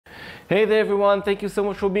Hey there everyone, thank you so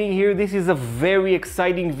much for being here. This is a very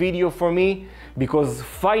exciting video for me because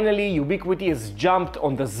finally Ubiquiti has jumped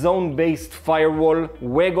on the zone-based firewall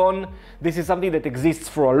wagon. This is something that exists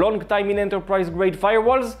for a long time in enterprise-grade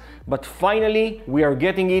firewalls, but finally we are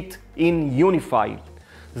getting it in UniFi.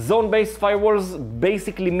 Zone-based firewalls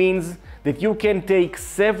basically means that you can take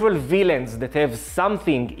several VLANs that have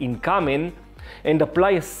something in common and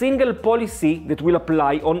apply a single policy that will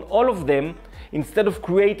apply on all of them instead of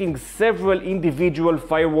creating several individual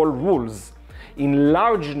firewall rules. In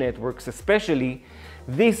large networks especially,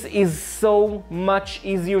 this is so much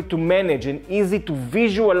easier to manage and easy to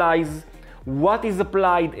visualize what is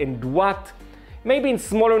applied and what. Maybe in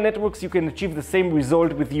smaller networks you can achieve the same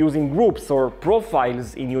result with using groups or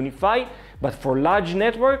profiles in UniFi, but for large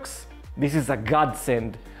networks, this is a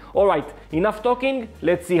godsend. Alright, enough talking,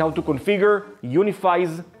 let's see how to configure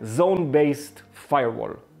UniFi's zone-based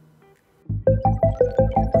firewall.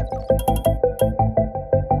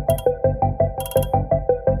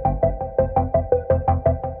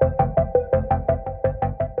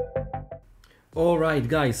 Alright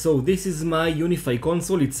guys, so this is my UniFi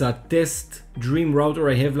console. It's a test Dream router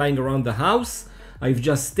I have lying around the house. I've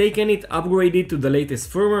just taken it, upgraded to the latest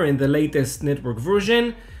firmware and the latest network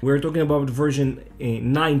version. We're talking about version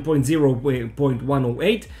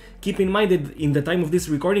 9.0.108. Keep in mind that in the time of this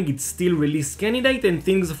recording it's still release candidate and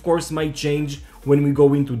things of course might change when we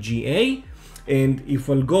go into GA. And if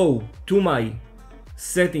I'll go to my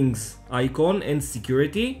settings icon and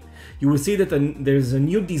security, you will see that there's a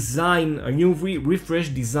new design, a new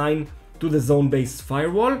refreshed design to the zone-based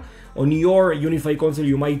firewall. On your UniFi console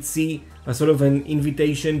you might see a sort of an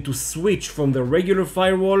invitation to switch from the regular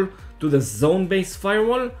firewall to the zone-based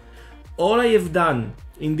firewall. All I have done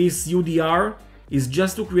in this UDR is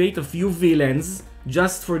just to create a few VLANs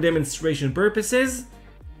just for demonstration purposes,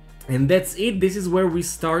 and that's it. This is where we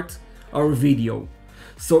start our video.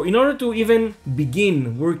 So in order to even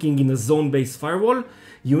begin working in a zone-based firewall,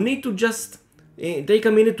 you need to just take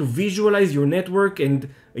a minute to visualize your network and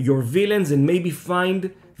your VLANs and maybe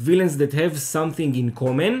find VLANs that have something in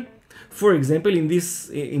common. For example, in this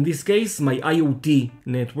case, my IoT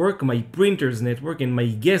network, my printers network, and my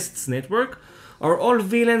guests network are all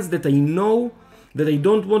VLANs that I know that I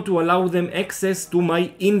don't want to allow them access to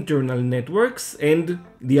my internal networks and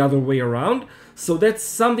the other way around. So that's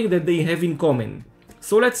something that they have in common.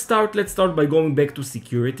 So let's start by going back to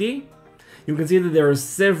security. You can see that there are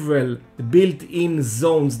several built-in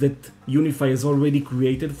zones that UniFi has already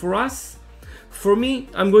created for us. For me,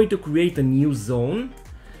 I'm going to create a new zone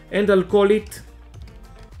and I'll call it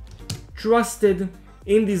Trusted.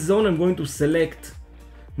 In this zone, I'm going to select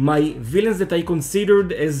my VLANs that I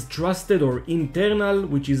considered as trusted or internal,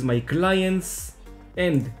 which is my clients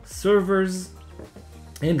and servers,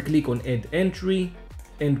 and click on Add Entry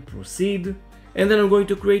and Proceed. And then I'm going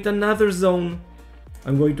to create another zone.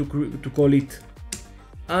 I'm going to call it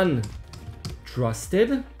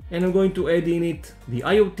Untrusted, and I'm going to add in it the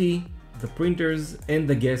IoT, the printers, and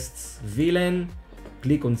the guests VLAN.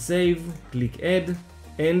 Click on Save, click Add,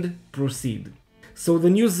 and Proceed. So the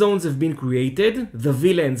new zones have been created, the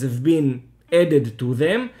VLANs have been added to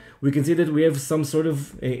them. We can see that we have some sort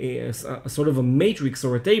of a matrix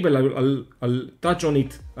or a table. I'll touch on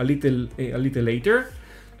it a little later.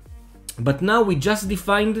 But now we just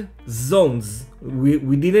defined zones.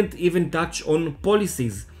 We didn't even touch on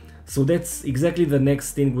policies. So that's exactly the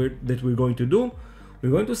next thing that we're going to do.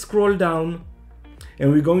 We're going to scroll down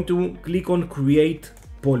and we're going to click on Create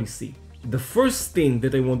Policy. The first thing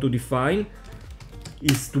that I want to define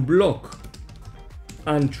is to block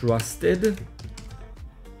untrusted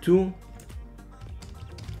to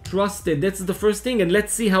trusted. That's the first thing, and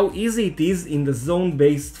let's see how easy it is in the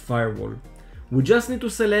zone-based firewall. We just need to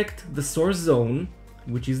select the source zone,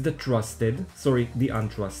 which is the untrusted.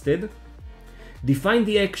 Define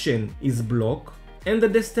the action is block, and the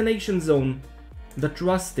destination zone, the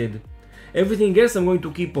trusted. Everything else I'm going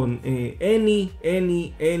to keep on any,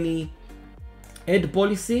 add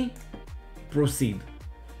policy, proceed.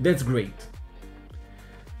 That's great.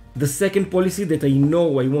 The second policy that I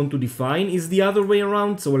know I want to define is the other way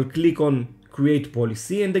around, so I'll click on Create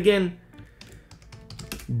Policy, and again,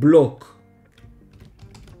 block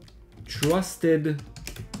trusted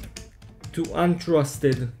to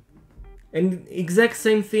untrusted. And exact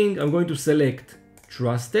same thing, I'm going to select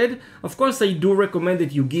trusted. Of course, I do recommend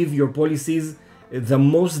that you give your policies the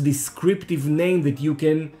most descriptive name that you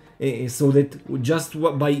can, so that just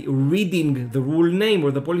by reading the rule name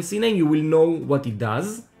or the policy name, you will know what it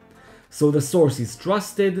does. So the source is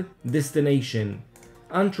trusted, destination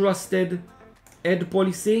untrusted, add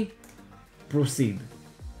policy, proceed.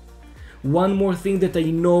 One more thing that I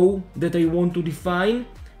know that I want to define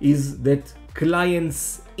is that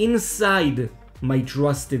clients inside my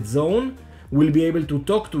trusted zone will be able to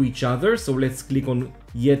talk to each other. So let's click on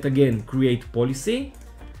yet again create policy,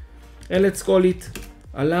 and let's call it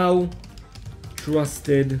allow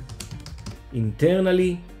trusted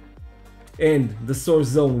internally, and the source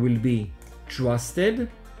zone will be trusted,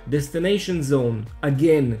 destination zone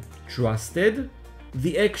again trusted,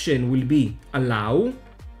 the action will be allow,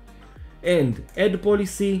 and add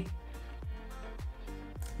policy.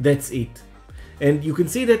 That's it. And you can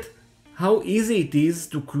see that how easy it is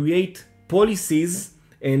to create policies.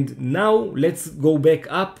 And now let's go back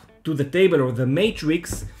up to the table or the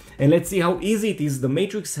matrix, and let's see how easy it is. The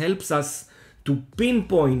matrix helps us to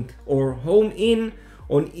pinpoint or hone in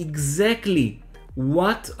on exactly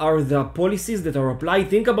what are the policies that are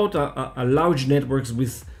applied. Think about a large networks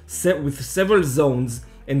with several zones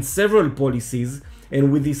and several policies,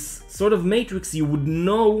 and with this sort of matrix you would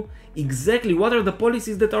know exactly what are the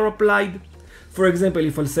policies that are applied. For example,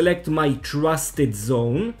 if I'll select my trusted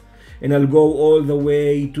zone and I'll go all the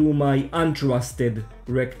way to my untrusted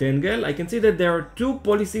rectangle, I can see that there are two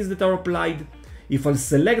policies that are applied. If I'll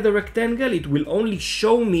select the rectangle, it will only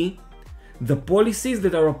show me the policies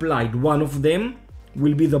that are applied. One of them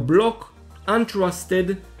will be the block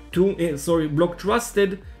untrusted to block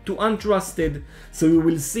trusted to untrusted. So you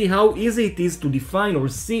will see how easy it is to define or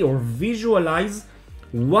see or visualize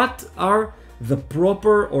what are the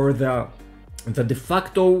proper or the de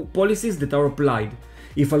facto policies that are applied.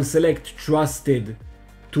 If I'll select trusted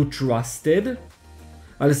to trusted,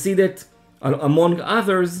 I'll see that among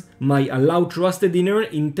others, my allow trusted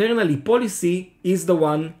internally policy is the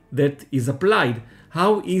one that is applied.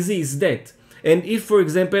 How easy is that? And if, for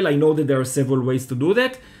example, I know that there are several ways to do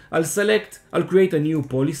that, I'll create a new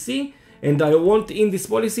policy, and I want in this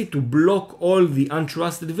policy to block all the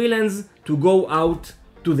untrusted VLANs to go out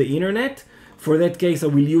to the internet. For that case, I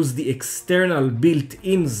will use the external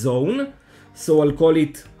built-in zone. So I'll call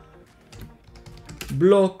it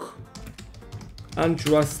block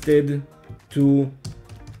untrusted to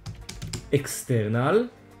external.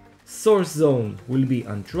 Source zone will be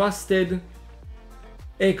untrusted.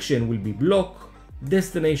 Action will be block.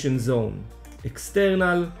 Destination zone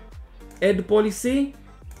external. Add policy.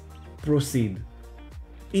 Proceed.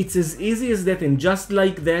 It's as easy as that, and just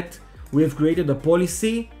like that, we have created a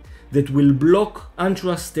policy that will block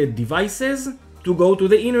untrusted devices to go to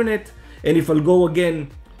the internet. And if I'll go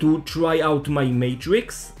again to try out my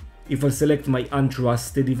matrix, if I select my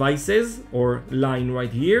untrusted devices or line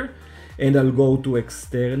right here, and I'll go to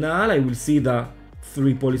external, I will see the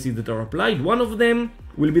three policies that are applied. One of them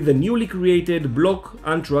will be the newly created block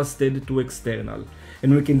untrusted to external.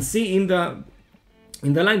 And we can see in the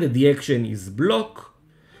line that the action is block,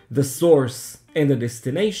 the source, and the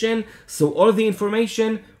destination. So all the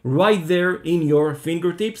information right there in your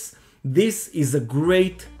fingertips. This is a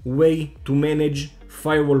great way to manage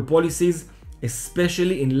firewall policies,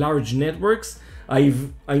 especially in large networks.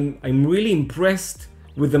 I'm really impressed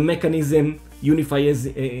with the mechanism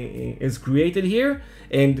UniFi has created here,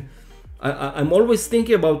 and I'm always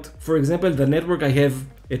thinking about, for example, the network I have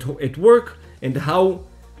at work and how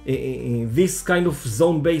this kind of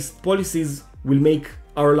zone-based policies will make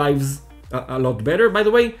our lives a lot better. By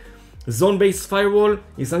the way, zone-based firewall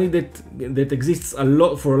is something that exists a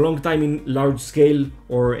lot for a long time in large-scale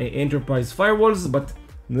or enterprise firewalls, but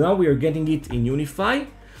now we are getting it in UniFi.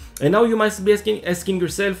 And now you must be asking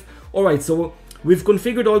yourself, all right, so we've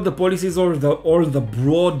configured all the policies or all the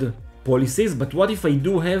broad policies, but what if I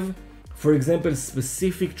do have, for example,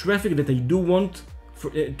 specific traffic that I do want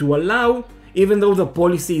to allow, even though the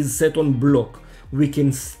policy is set on block? We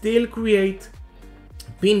can still create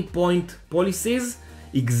pinpoint policies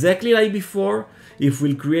exactly like before. If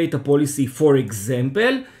we'll create a policy, for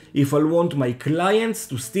example, if I want my clients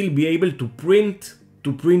to still be able to print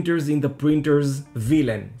to printers in the printer's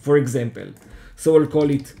VLAN, for example. So I'll call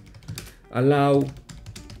it allow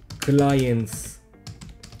clients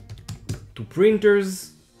to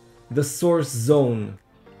printers. The source zone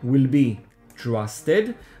will be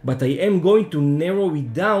trusted, but I am going to narrow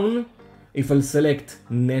it down. If I'll select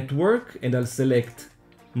network and I'll select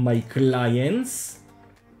my clients,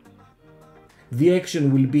 the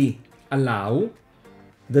action will be allow.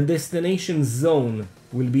 The destination zone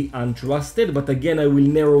will be untrusted, but again I will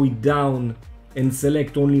narrow it down and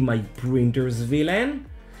select only my printer's VLAN.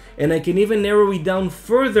 And I can even narrow it down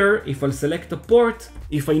further if I'll select a port.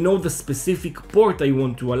 If I know the specific port I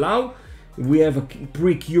want to allow, we have a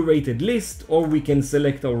pre-curated list, or we can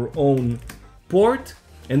select our own port.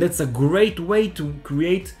 And that's a great way to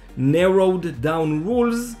create narrowed down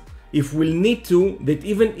rules if we'll need to, that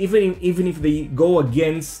even if they go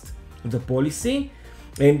against the policy.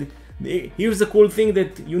 And here's the cool thing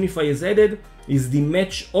that UniFi has added is the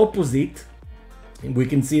match opposite. We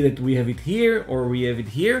can see that we have it here or we have it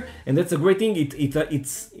here, and that's a great thing.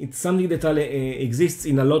 It's something that exists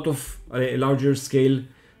in a lot of larger scale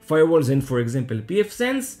firewalls, and for example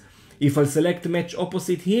pfSense. If I select match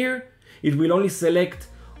opposite here, it will only select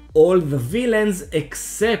all the VLANs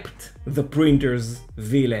except the printer's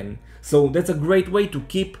VLAN. So that's a great way to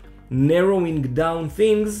keep narrowing down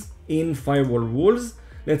things in firewall rules.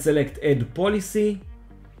 Let's select add policy,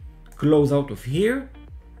 close out of here.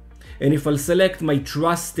 And if I'll select my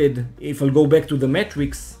trusted, if I'll go back to the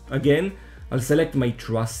metrics again, I'll select my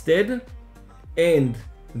trusted and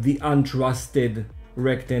the untrusted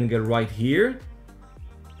rectangle right here.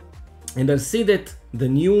 And I'll see that the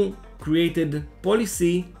new created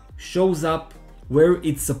policy shows up where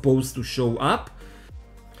it's supposed to show up.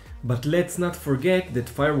 But let's not forget that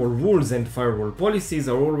firewall rules and firewall policies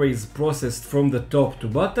are always processed from the top to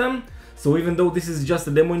bottom. So even though this is just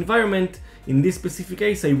a demo environment, in this specific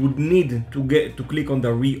case I would need to click on the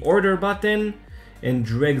reorder button and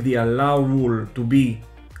drag the allow rule to be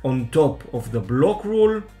on top of the block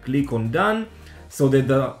rule, click on done, so that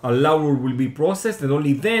the allow rule will be processed, and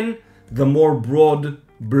only then the more broad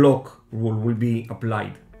block rule will be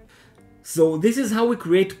applied. So this is how we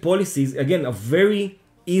create policies. Again, a very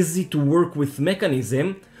easy to work with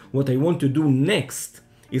mechanism. What I want to do next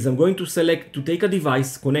is I'm going to take a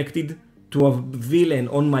device connected to a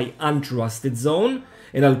VLAN on my untrusted zone,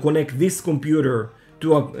 and I'll connect this computer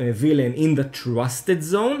to a VLAN in the trusted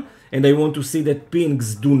zone, and I want to see that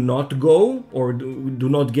pings do not go or do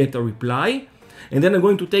not get a reply. And then I'm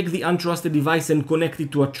going to take the untrusted device and connect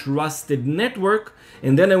it to a trusted network,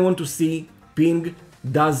 and then I want to see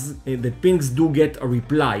that pings do get a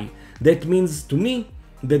reply. That means to me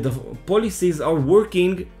that the policies are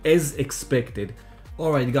working as expected.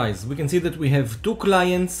 Alright guys, we can see that we have two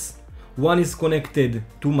clients. One is connected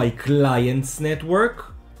to my client's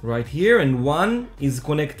network right here, and one is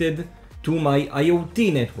connected to my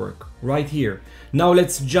IoT network right here. Now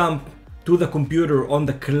let's jump to the computer on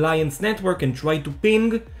the client's network and try to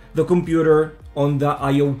ping the computer on the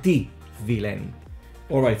IoT VLAN.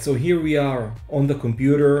 Alright, so here we are on the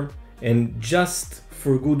computer, and just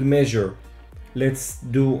for good measure, let's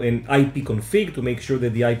do an IP config to make sure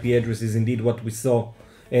that the IP address is indeed what we saw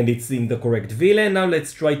and it's in the correct VLAN. Now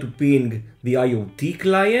let's try to ping the IoT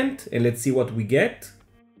client and let's see what we get.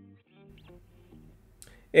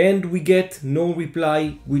 And we get no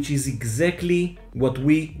reply, which is exactly what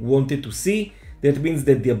we wanted to see. That means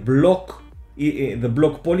that the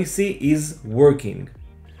block policy is working.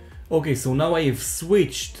 Okay, so now I have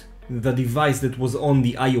switched the device that was on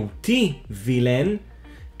the IoT VLAN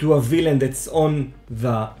to a VLAN that's on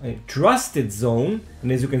the trusted zone,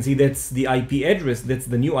 and as you can see, that's the IP address, that's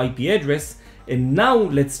the new IP address. And now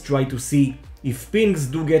let's try to see if pings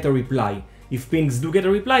do get a reply. If pings do get a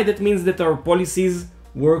reply, that means that our policies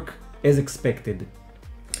work as expected.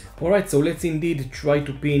 Alright, so let's indeed try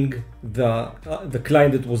to ping the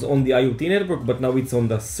client that was on the IoT network, but now it's on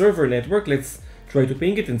the server network. Let's try to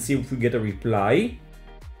ping it and see if we get a reply.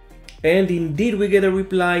 And indeed we get a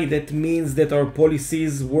reply. That means that our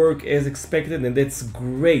policies work as expected, and that's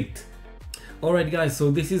great. Alright guys, so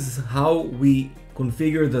this is how we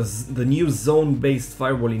configure the new zone-based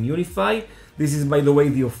firewall in UniFi. This is, by the way,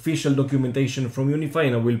 the official documentation from UniFi,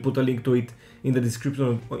 and I will put a link to it in the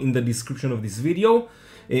description of this video.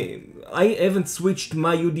 I haven't switched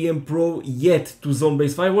my UDM Pro yet to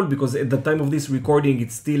zone-based firewall because at the time of this recording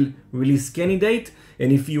it's still release candidate,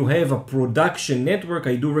 and if you have a production network,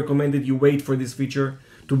 I do recommend that you wait for this feature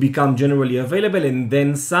to become generally available and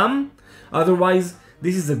then some. Otherwise,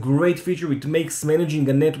 this is a great feature. It makes managing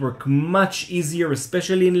a network much easier,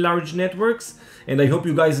 especially in large networks, and I hope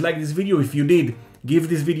you guys liked this video. If you did, give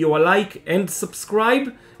this video a like and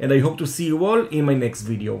subscribe, and I hope to see you all in my next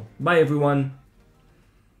video. Bye everyone!